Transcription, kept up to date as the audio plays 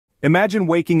Imagine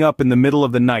waking up in the middle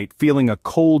of the night feeling a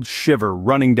cold shiver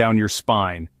running down your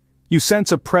spine. You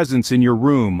sense a presence in your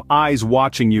room, eyes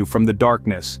watching you from the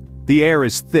darkness. The air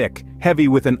is thick, heavy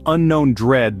with an unknown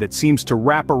dread that seems to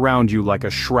wrap around you like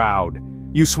a shroud.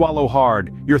 You swallow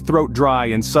hard, your throat dry,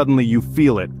 and suddenly you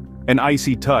feel it. An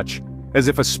icy touch, as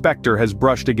if a specter has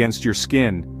brushed against your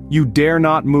skin. You dare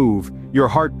not move, your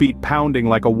heartbeat pounding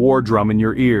like a war drum in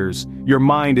your ears. Your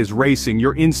mind is racing,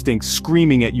 your instincts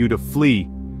screaming at you to flee.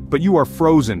 But you are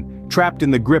frozen, trapped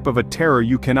in the grip of a terror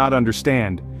you cannot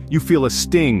understand. You feel a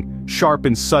sting, sharp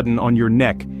and sudden on your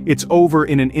neck. It's over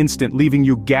in an instant, leaving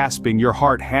you gasping, your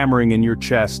heart hammering in your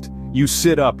chest. You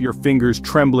sit up, your fingers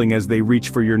trembling as they reach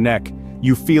for your neck.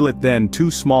 You feel it then,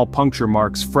 2 small puncture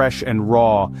marks, fresh and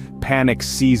raw. Panic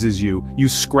seizes you. You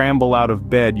scramble out of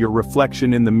bed, your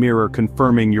reflection in the mirror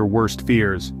confirming your worst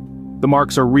fears. The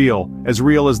marks are real as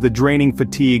the draining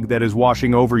fatigue that is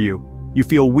washing over you. You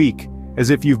feel weak, as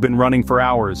if you've been running for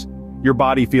hours. Your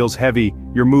body feels heavy,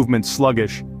 your movements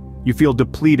sluggish. You feel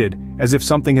depleted, as if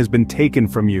something has been taken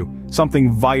from you,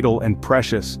 something vital and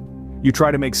precious. You try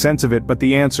to make sense of it, but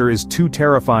the answer is too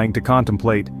terrifying to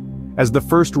contemplate. As the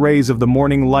first rays of the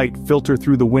morning light filter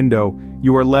through the window,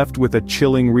 you are left with a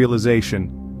chilling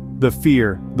realization. The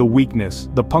fear, the weakness,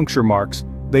 the puncture marks,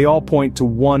 they all point to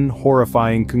one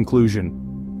horrifying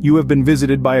conclusion. You have been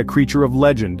visited by a creature of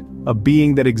legend, a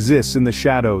being that exists in the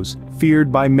shadows,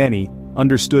 feared by many,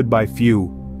 understood by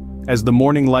few. As the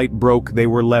morning light broke, they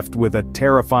were left with a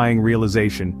terrifying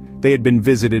realization. They had been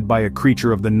visited by a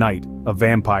creature of the night, a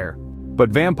vampire. But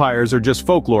vampires are just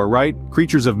folklore, right?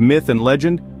 Creatures of myth and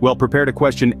legend? Well, prepare to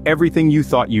question everything you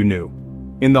thought you knew.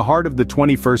 In the heart of the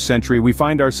 21st century, we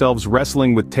find ourselves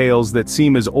wrestling with tales that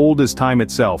seem as old as time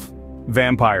itself.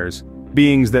 Vampires,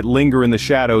 beings that linger in the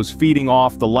shadows, feeding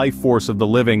off the life force of the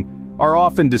living, are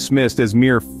often dismissed as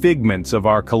mere figments of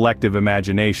our collective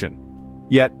imagination.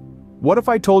 Yet, what if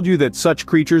I told you that such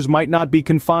creatures might not be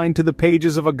confined to the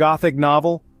pages of a Gothic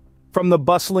novel? From the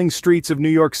bustling streets of New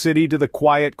York City to the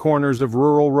quiet corners of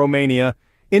rural Romania,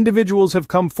 individuals have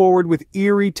come forward with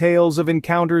eerie tales of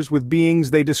encounters with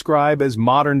beings they describe as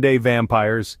modern-day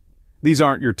vampires. These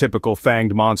aren't your typical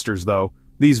fanged monsters, though.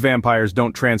 These vampires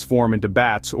don't transform into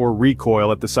bats or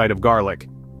recoil at the sight of garlic.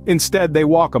 Instead, they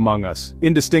walk among us,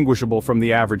 indistinguishable from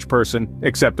the average person,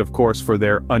 except of course for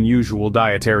their unusual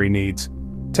dietary needs.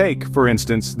 Take, for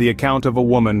instance, the account of a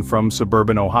woman from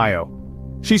suburban Ohio.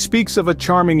 She speaks of a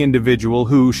charming individual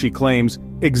who, she claims,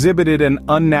 exhibited an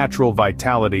unnatural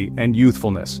vitality and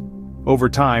youthfulness. Over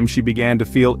time, she began to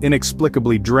feel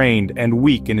inexplicably drained and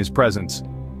weak in his presence.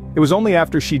 It was only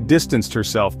after she distanced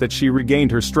herself that she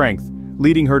regained her strength,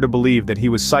 leading her to believe that he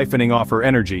was siphoning off her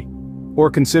energy. Or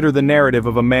consider the narrative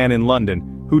of a man in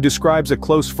London, who describes a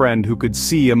close friend who could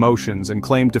see emotions and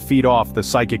claimed to feed off the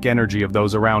psychic energy of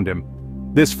those around him.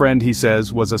 This friend, he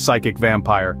says, was a psychic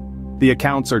vampire. The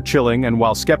accounts are chilling, and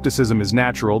while skepticism is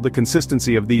natural, the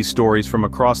consistency of these stories from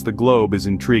across the globe is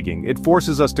intriguing. It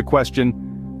forces us to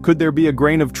question, could there be a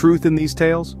grain of truth in these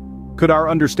tales? Could our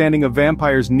understanding of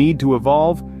vampires need to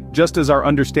evolve, just as our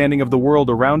understanding of the world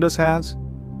around us has?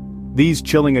 These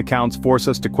chilling accounts force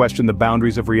us to question the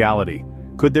boundaries of reality.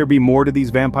 Could there be more to these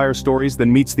vampire stories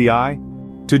than meets the eye?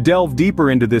 To delve deeper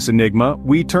into this enigma,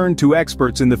 we turn to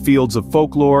experts in the fields of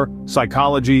folklore,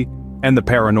 psychology, and the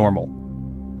paranormal.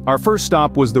 Our first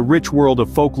stop was the rich world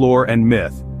of folklore and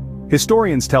myth.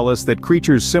 Historians tell us that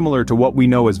creatures similar to what we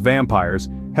know as vampires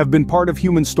have been part of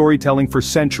human storytelling for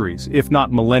centuries, if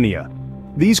not millennia.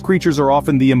 These creatures are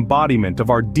often the embodiment of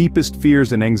our deepest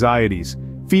fears and anxieties,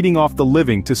 feeding off the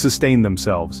living to sustain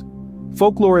themselves.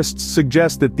 Folklorists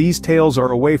suggest that these tales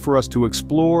are a way for us to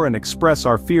explore and express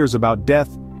our fears about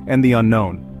death and the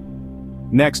unknown.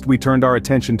 Next, we turned our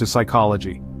attention to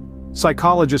psychology.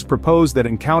 Psychologists propose that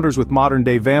encounters with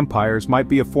modern-day vampires might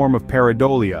be a form of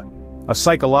pareidolia, a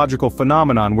psychological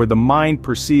phenomenon where the mind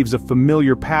perceives a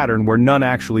familiar pattern where none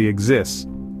actually exists.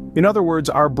 In other words,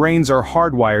 our brains are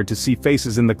hardwired to see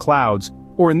faces in the clouds,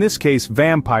 or in this case,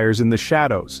 vampires in the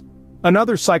shadows.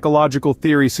 Another psychological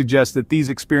theory suggests that these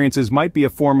experiences might be a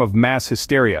form of mass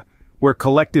hysteria, where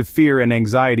collective fear and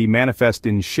anxiety manifest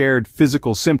in shared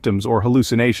physical symptoms or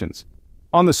hallucinations.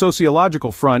 On the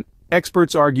sociological front,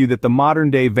 experts argue that the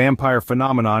modern-day vampire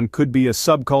phenomenon could be a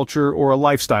subculture or a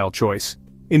lifestyle choice.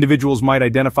 Individuals might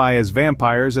identify as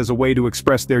vampires as a way to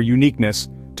express their uniqueness,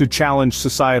 to challenge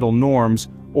societal norms,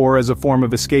 or as a form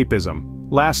of escapism.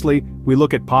 Lastly, we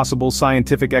look at possible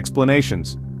scientific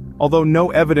explanations. Although no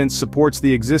evidence supports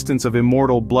the existence of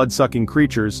immortal blood-sucking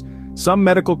creatures, some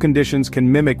medical conditions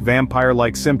can mimic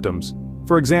vampire-like symptoms.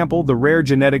 For example, the rare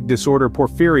genetic disorder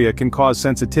porphyria can cause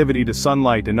sensitivity to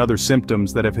sunlight and other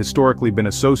symptoms that have historically been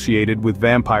associated with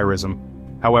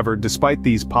vampirism. However, despite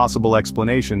these possible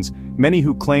explanations, many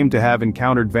who claim to have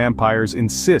encountered vampires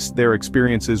insist their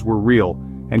experiences were real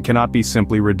and cannot be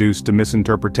simply reduced to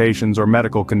misinterpretations or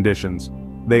medical conditions.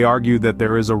 They argue that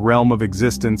there is a realm of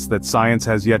existence that science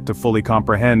has yet to fully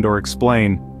comprehend or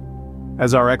explain.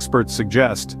 As our experts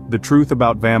suggest, the truth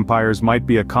about vampires might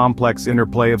be a complex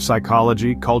interplay of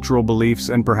psychology, cultural beliefs,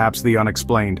 and perhaps the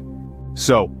unexplained.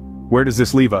 So, where does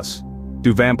this leave us?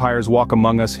 Do vampires walk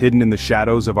among us hidden in the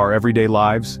shadows of our everyday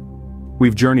lives?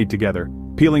 We've journeyed together,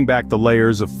 peeling back the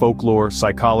layers of folklore,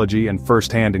 psychology, and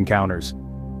first-hand encounters.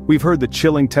 We've heard the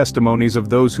chilling testimonies of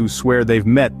those who swear they've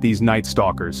met these night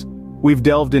stalkers. We've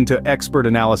delved into expert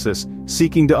analysis,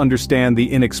 seeking to understand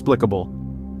the inexplicable.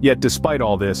 Yet despite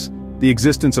all this, the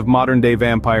existence of modern-day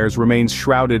vampires remains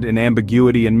shrouded in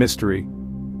ambiguity and mystery.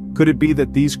 Could it be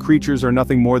that these creatures are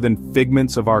nothing more than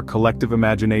figments of our collective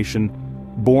imagination,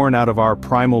 born out of our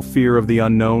primal fear of the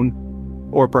unknown?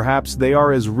 Or perhaps they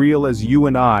are as real as you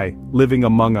and I, living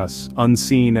among us,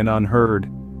 unseen and unheard.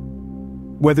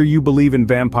 Whether you believe in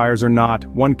vampires or not,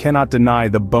 one cannot deny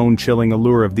the bone-chilling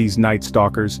allure of these night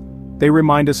stalkers. They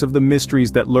remind us of the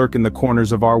mysteries that lurk in the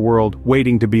corners of our world,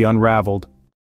 waiting to be unraveled.